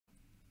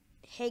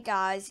Hey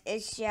guys,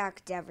 it's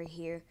Jack Dever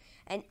here,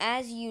 and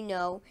as you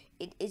know,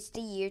 it is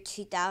the year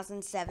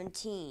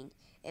 2017.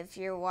 If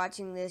you're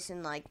watching this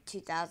in like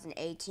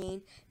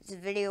 2018, this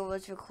video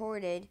was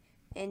recorded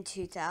in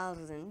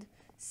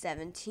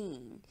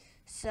 2017.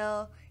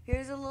 So,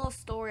 here's a little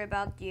story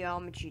about the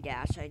Geometry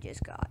Dash I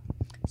just got.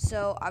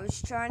 So, I was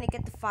trying to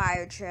get the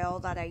fire trail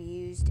that I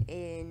used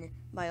in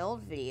my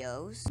old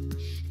videos.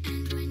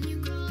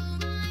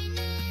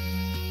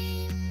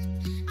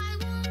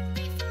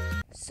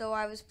 So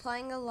I was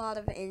playing a lot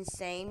of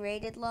insane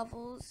rated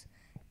levels,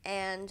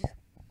 and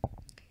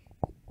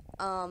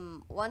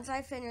once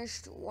I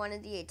finished one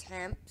of the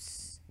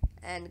attempts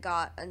and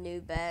got a new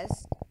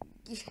best,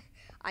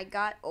 I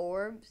got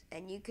orbs,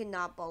 and you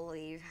cannot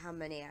believe how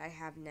many I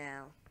have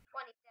now.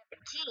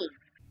 2017.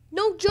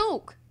 No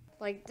joke!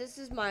 Like, this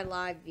is my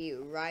live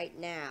view right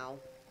now.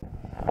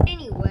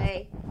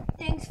 Anyway,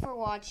 thanks for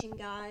watching,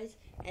 guys,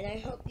 and I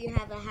hope you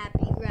have a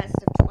happy rest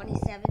of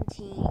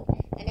 2017,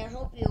 and I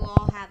hope you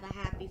all have a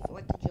happy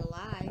 4th of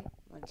July,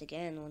 once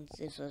again, once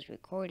this was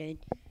recorded.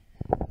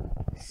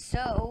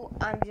 So,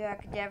 I'm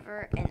Jack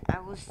Dever, and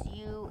I will see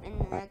you in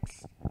the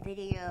next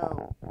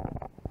video.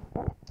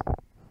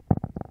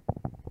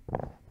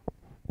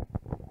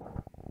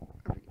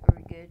 Are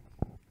we good?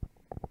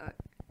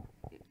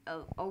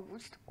 Why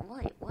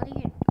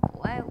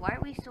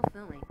are we still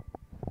filming?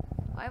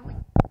 Why are we...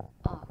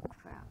 Oh,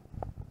 crap.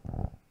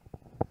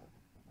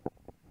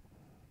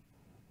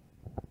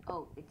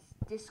 Oh, it's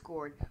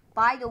Discord.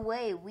 By the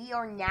way, we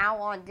are now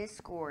on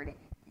Discord.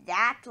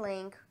 That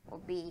link will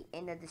be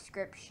in the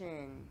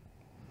description.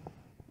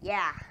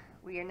 Yeah,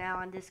 we are now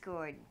on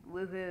Discord.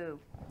 Woohoo.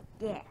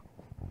 Yeah.